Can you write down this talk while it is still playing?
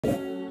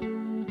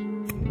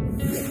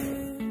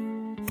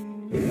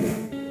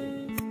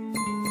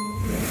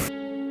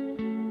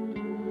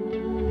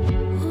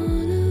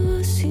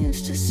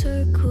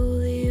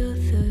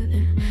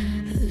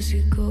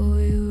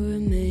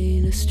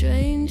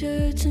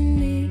stranger to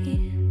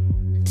me,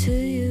 to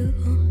you.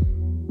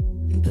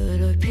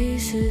 But our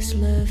pieces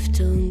left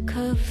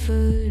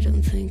uncovered.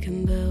 I'm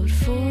thinking about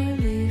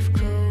four-leaf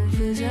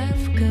clovers.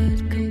 I've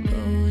got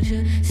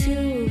composure,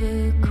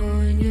 silver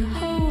coin. You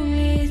hold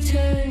me,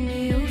 turn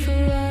me over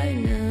right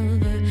now,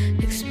 but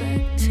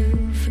expect to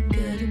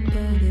forget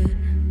about it.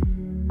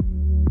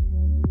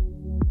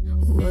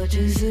 Watch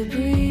as the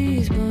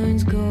breeze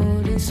burns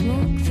golden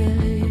smoke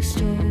that you've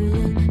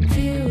stolen.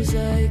 Feels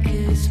like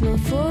it's my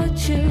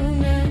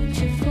fortune that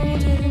you're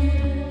folding.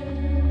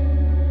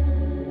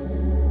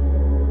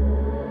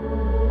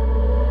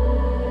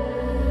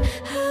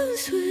 I'm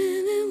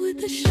swimming with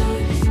the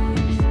sharks.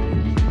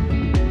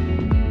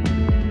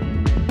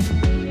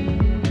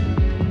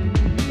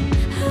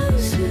 I'm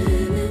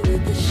swimming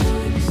with the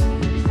sharks.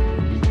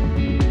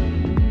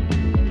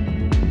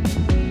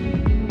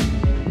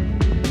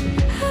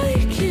 I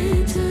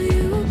can't tell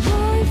you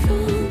apart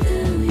from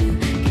them. You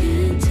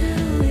can't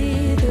tell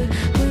either.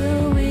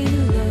 Will we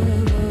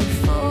love or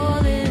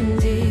fall in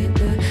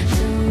deeper?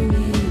 Tell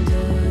me,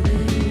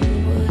 darling,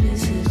 what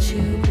is it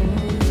you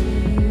want?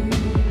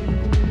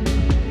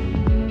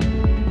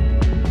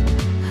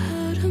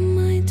 How the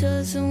mind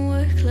doesn't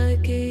work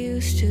like it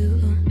used to,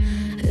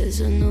 as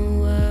I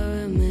know I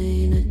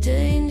remain a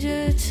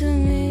danger to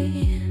me,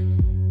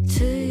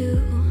 to you.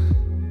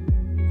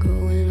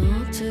 Going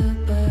altered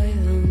by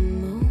the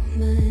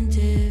moment,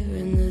 dear,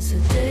 and as the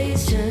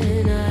days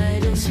turn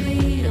idle,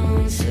 sweet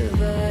on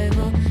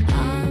survival.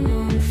 I'm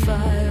on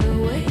fire,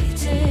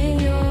 waiting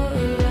your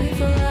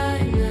arrival.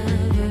 I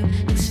never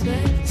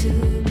expect to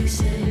be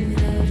sane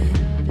without it.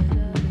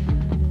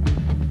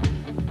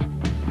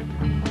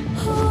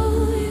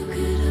 All you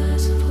could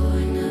ask for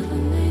never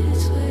made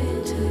its way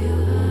into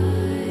your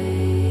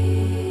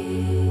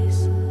eyes.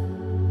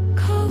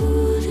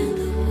 Cold in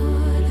the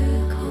water,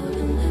 cold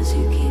unless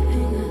you're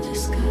keeping a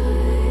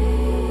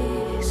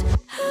disguise.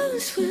 I'm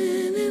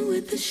swimming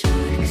with the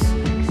sharks.